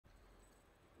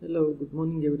Hello, good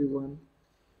morning everyone.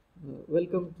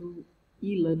 Welcome to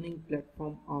e-learning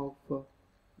platform of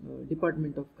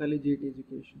Department of Collegiate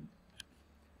Education.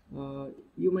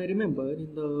 You may remember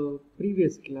in the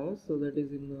previous class, so that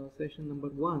is in session number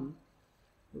 1,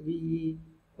 we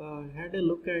had a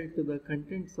look at the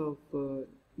contents of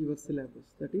your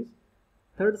syllabus, that is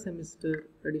third semester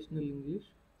additional English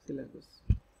syllabus.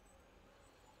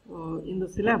 In the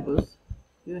syllabus,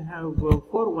 you have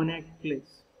 4 one-act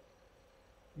plays.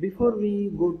 Before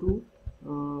we go to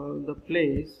the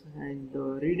plays and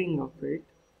reading of it,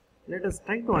 let us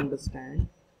try to understand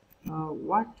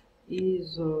what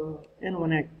is an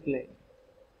one-act play.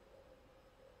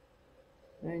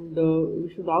 And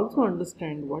we should also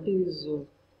understand what is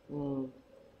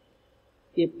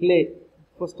a play.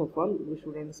 First of all, we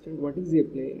should understand what is a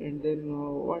play, and then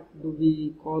what do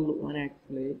we call one-act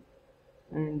play,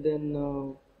 and then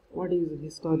what is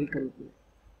historical play.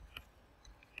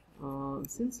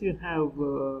 Since you have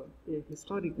a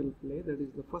historical play, that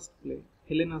is the first play,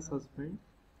 Helena's Husband,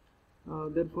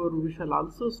 therefore we shall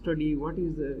also study what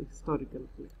is a historical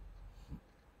play.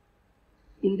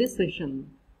 In this session,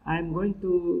 I am going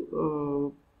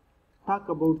to talk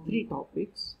about 3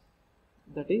 topics,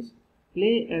 that is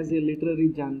play as a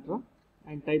literary genre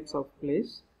and types of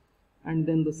plays, and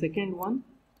then the second one,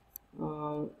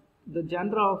 the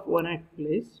genre of one-act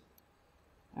plays,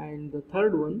 and the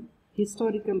third one,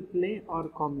 historical play or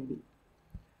comedy.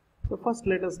 So first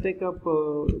let us take up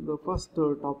the first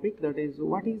topic, that is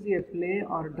what is a play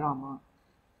or drama,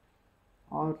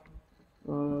 or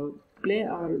play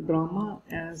or drama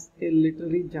as a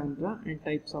literary genre and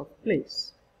types of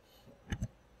plays.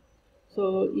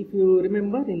 So if you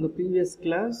remember in the previous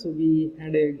class we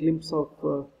had a glimpse of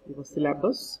your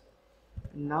syllabus.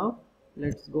 Now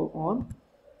let's go on.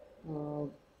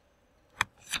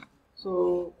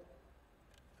 So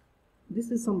this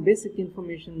is some basic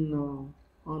information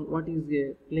on what is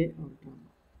a play or drama.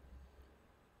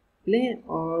 Play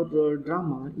or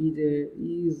drama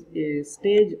is a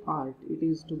stage art. It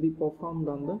is to be performed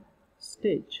on the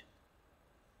stage.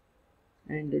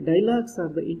 And dialogues are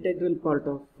the integral part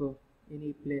of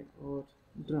any play or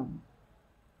drama.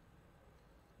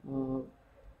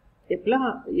 A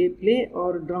play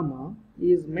or drama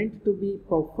is meant to be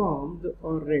performed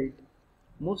or read.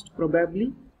 Most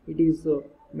probably it is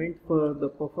meant for the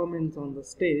performance on the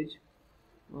stage,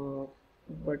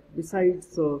 but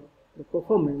besides the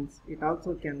performance, it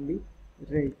also can be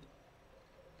read.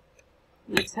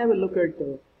 Let's have a look at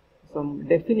some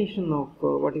definition of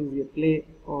what is a play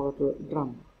or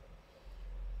drama.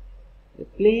 A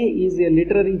play is a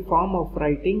literary form of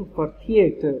writing for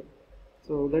theatre,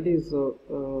 so that is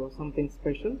something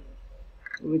special,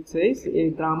 which says a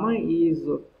drama is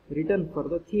written for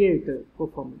the theatre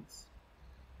performance,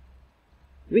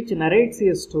 which narrates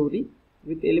a story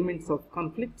with elements of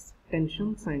conflicts,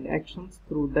 tensions and actions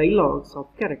through dialogues of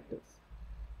characters.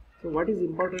 So what is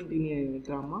important in a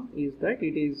drama is that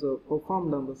it is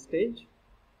performed on the stage.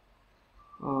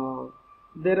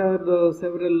 There are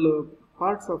several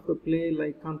parts of the play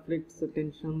like conflicts,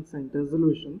 tensions and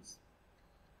resolutions,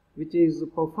 which is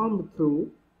performed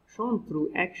shown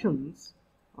through actions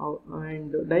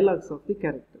and dialogues of the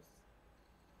characters.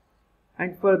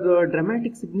 And for the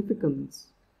dramatic significance,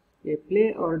 a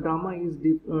play or drama is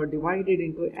divided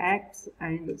into acts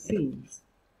and scenes.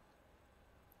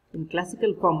 In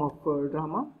classical form of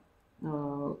drama,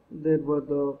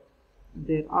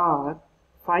 there are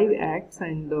 5 acts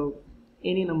and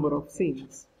any number of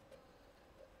scenes.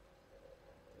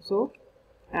 So,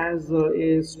 as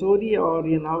a story or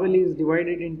a novel is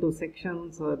divided into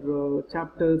sections or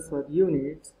chapters or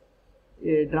units,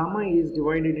 a drama is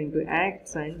divided into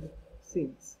acts and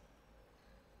scenes.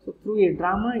 So through a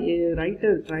drama, a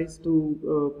writer tries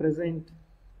to present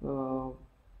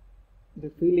the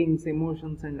feelings,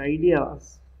 emotions and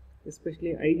ideas,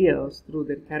 especially ideas, through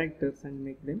their characters and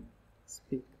make them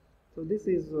speak. So this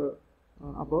is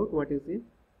about what is a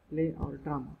play or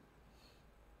drama.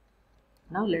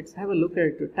 Now let's have a look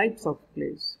at types of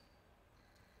plays.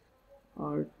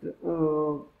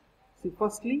 See,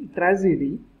 firstly,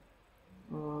 tragedy.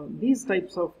 These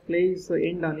types of plays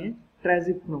end on a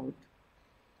tragic note.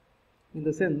 In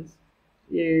the sense,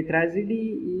 a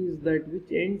tragedy is that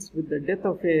which ends with the death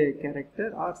of a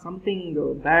character or something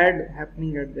bad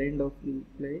happening at the end of the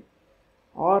play,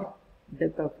 or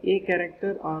death of a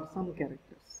character or some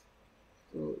characters.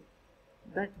 So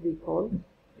that we call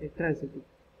a tragedy.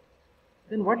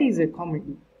 Then what is a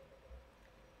comedy?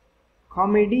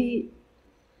 Comedy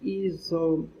is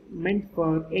meant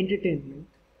for entertainment,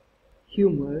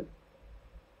 humor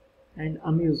and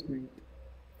amusement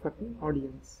for the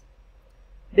audience.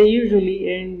 They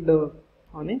usually end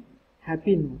on a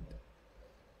happy note.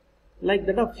 Like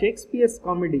that of Shakespeare's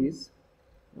comedies,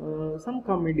 some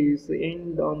comedies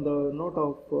end on the note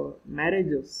of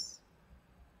marriages.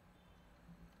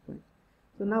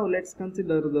 So now let's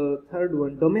consider the third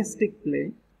one, domestic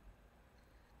play.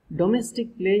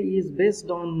 Domestic play is based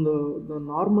on the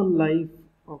normal life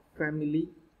of family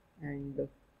and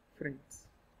friends.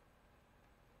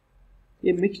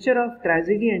 A mixture of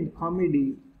tragedy and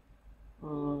comedy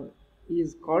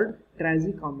is called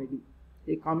tragicomedy.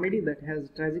 A comedy that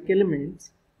has tragic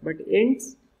elements but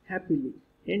ends happily,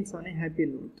 ends on a happy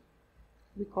note.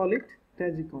 We call it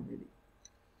tragicomedy.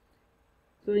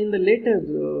 So in the later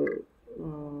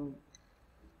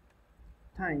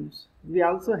times, we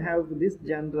also have this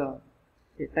genre,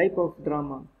 a type of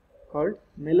drama called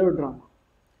melodrama.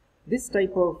 This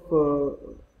type of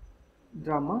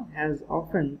drama has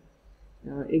often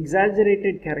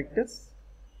exaggerated characters.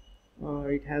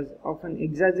 It has often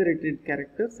exaggerated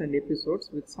characters and episodes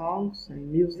with songs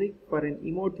and music for an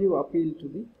emotive appeal to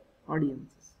the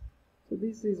audiences. So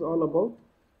this is all about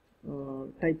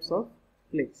types of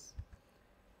plays.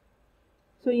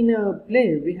 So in a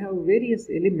play we have various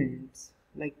elements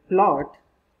like plot,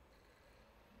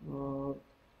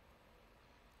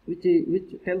 which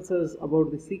tells us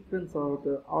about the sequence or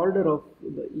the order of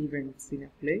the events in a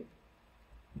play.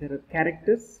 There are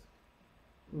characters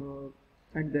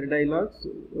and their dialogues,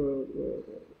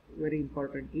 very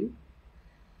importantly,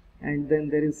 and then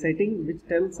there is setting, which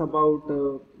tells about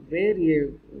where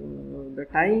the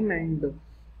time and the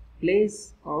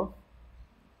place of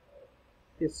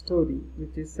a story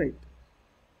which is set.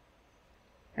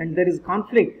 And there is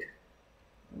conflict,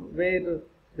 where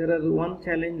there are one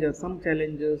challenge or some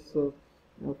challenges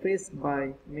faced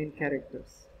by main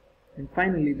characters. And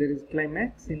finally there is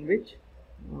climax, in which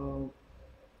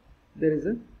there is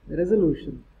a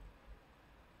resolution,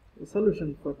 a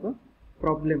solution for the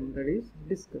problem that is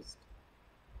discussed.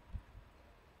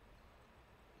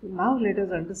 So now let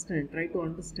us try to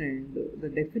understand the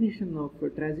definition of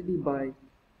tragedy by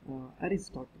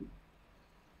Aristotle.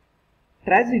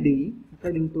 Tragedy,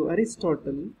 according to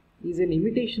Aristotle, is an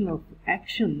imitation of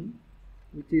action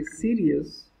which is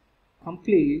serious,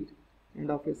 complete, and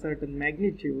of a certain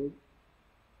magnitude,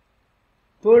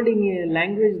 told in a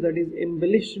language that is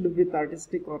embellished with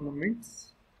artistic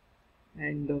ornaments,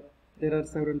 and there are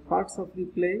several parts of the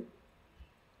play,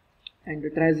 and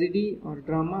tragedy or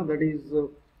drama that is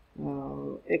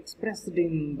expressed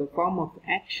in the form of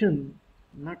action,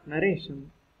 not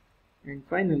narration. And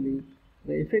finally,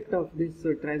 the effect of this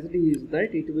tragedy is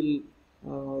that it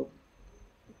will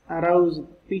arouse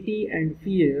pity and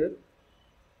fear,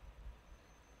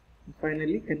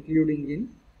 finally concluding in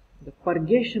the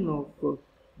purgation of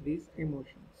these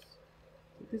emotions.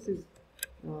 So this is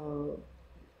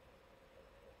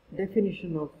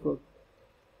definition of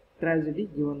tragedy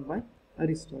given by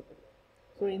Aristotle.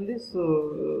 So in this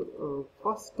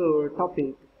first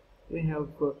topic, we have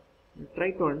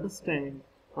tried to understand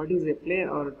what is a play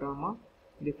or a drama,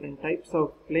 different types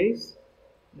of plays,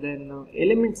 then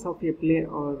elements of a play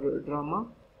or drama,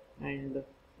 and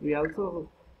we also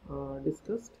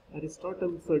discussed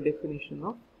Aristotle's definition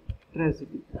of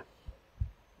tragedy.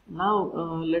 Now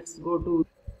let's go to,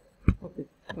 okay,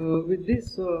 with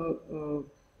this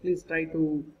please try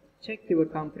to check your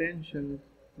comprehension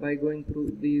by going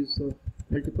through these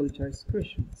multiple choice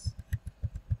questions.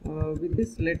 With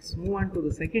this, let's move on to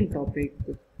the second topic,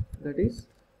 that is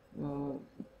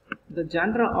the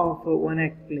genre of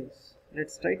one-act plays.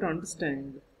 Let's try to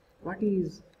understand what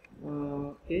is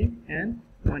an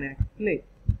one-act play.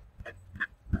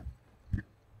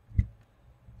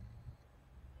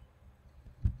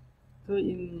 So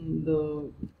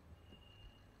in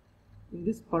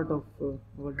this part of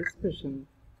our discussion,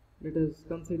 let us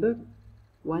consider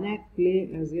one-act play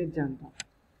as a genre.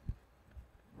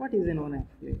 What is an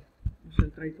one-act play? We shall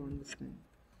try to understand.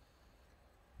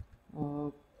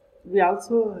 We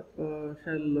also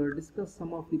shall discuss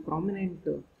some of the prominent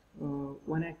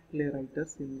one-act play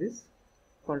writers in this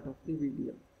part of the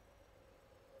video.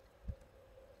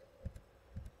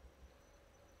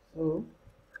 So,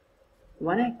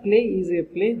 one-act play is a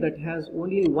play that has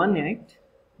only one act.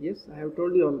 Yes, I have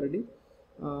told you already.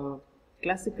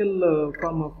 Classical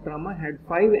form of drama had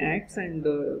 5 acts and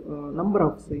number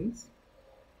of scenes,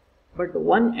 but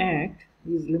one act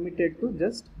is limited to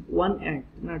just one act,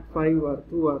 not 5 or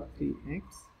 2 or 3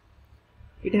 acts.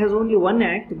 It has only one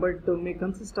act, but may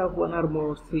consist of 1 or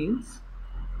more scenes.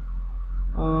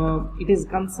 It is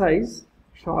concise,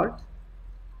 short.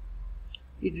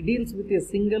 It deals with a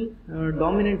single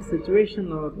dominant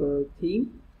situation or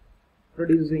theme,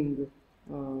 producing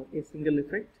a single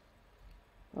effect.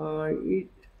 It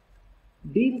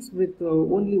deals with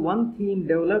only one theme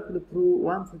developed through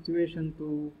one situation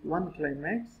to one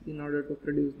climax in order to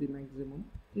produce the maximum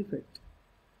effect.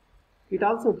 It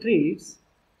also treats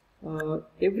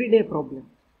everyday problem.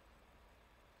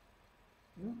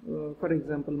 For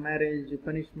example, marriage,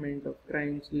 punishment of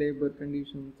crimes, labor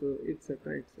conditions,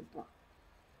 etc. etc.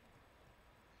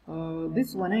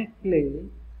 This one-act play,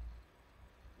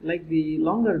 like the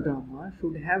longer drama,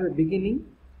 should have a beginning.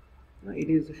 It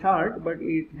is short, but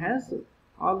it has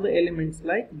all the elements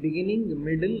like beginning,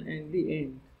 middle, and the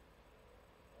end.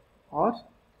 Or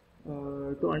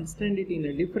to understand it in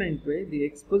a different way, the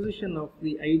exposition of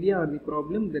the idea or the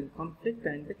problem, then conflict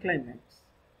and the climax.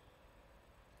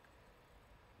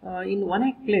 In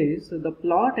one-act plays, the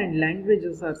plot and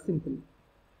languages are simple,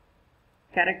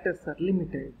 characters are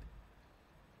limited,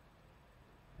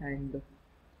 and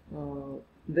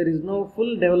there is no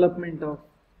full development of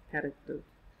characters.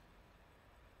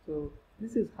 So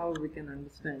this is how we can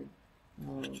understand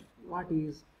what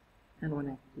is an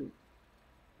one-act play.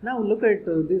 Now look at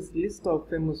this list of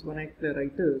famous one-act play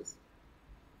writers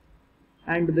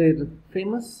and their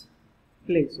famous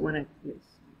plays, one-act plays.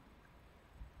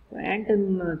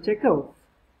 Anton Chekhov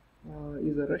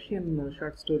is a Russian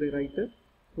short story writer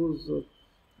whose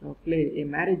play A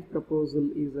Marriage Proposal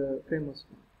is a famous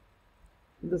one.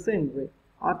 In the same way,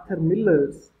 Arthur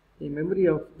Miller's A Memory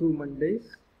of Two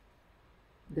Mondays,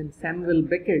 then Samuel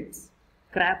Beckett's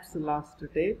Krapp's Last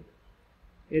Tape,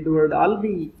 Edward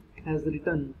Albee has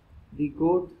written The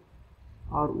Goat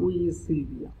or Who is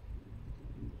Sylvia.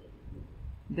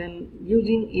 Then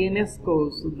Eugene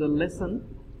Ionesco's The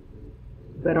Lesson,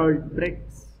 Bertolt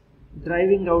Brecht's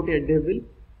Driving Out a Devil,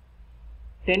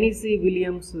 Tennessee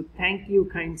Williams' Thank You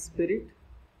Kind Spirit,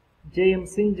 J.M.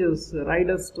 Singer's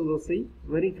Riders to the Sea,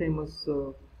 very famous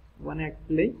one-act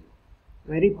play,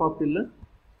 very popular.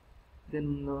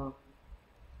 Then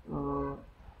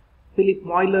Philip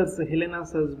Moyler's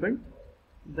Helena's Husband,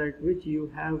 that which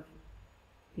you have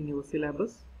in your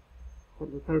syllabus for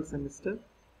the third semester.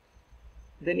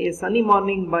 Then A Sunny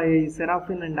Morning by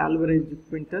Serafin and Alvarez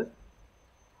Quinter,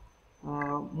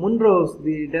 Munro's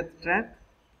The Death Trap,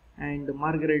 and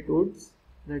Margaret Wood's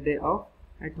The Day of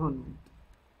Atonement.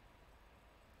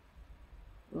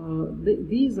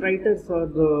 These writers are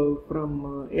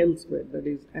from elsewhere, that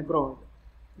is abroad.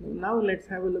 Now let's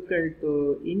have a look at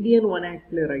Indian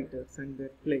one-act play writers and their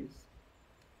plays.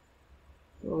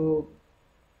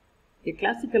 A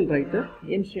classical writer,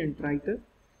 ancient writer,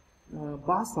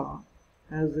 Basa,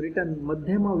 has written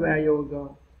Madhyama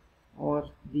Vyayoga, or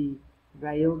the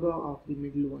Vyayoga of the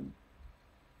middle one.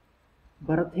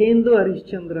 Bharathendu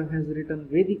Harishchandra has written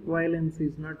Vedic Violence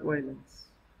is Not Violence.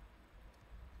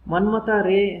 Manmatha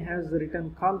Ray has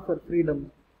written Call for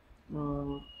Freedom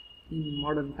in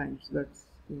modern times, that's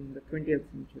in the 20th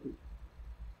century.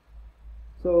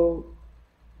 So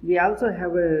we also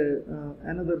have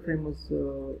another famous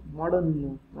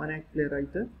modern one-act play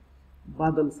writer,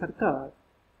 Badal Sarkar,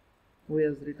 who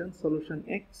has written Solution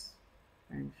X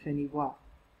and Shaniwar.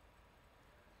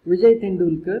 Vijay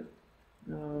Tendulkar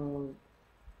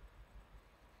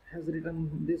has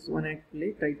written this one-act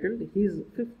play titled His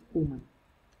Fifth Woman.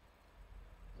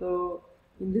 So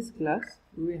in this class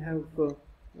we have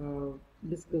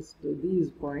discussed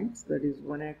these points, that is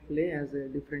one-act play as a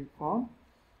different form,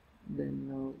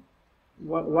 then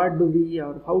what do we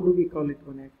or how do we call it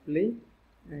one-act play,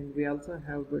 and we also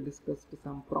have discussed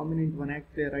some prominent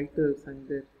one-act play writers and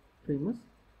their famous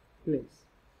plays.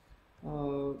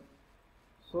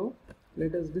 So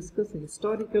let us discuss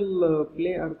historical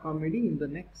play or comedy in the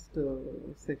next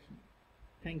section.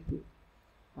 Thank you.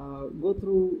 Go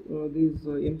through these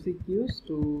MCQs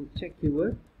to check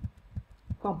your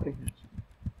comprehension.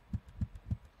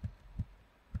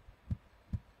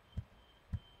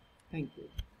 Thank you.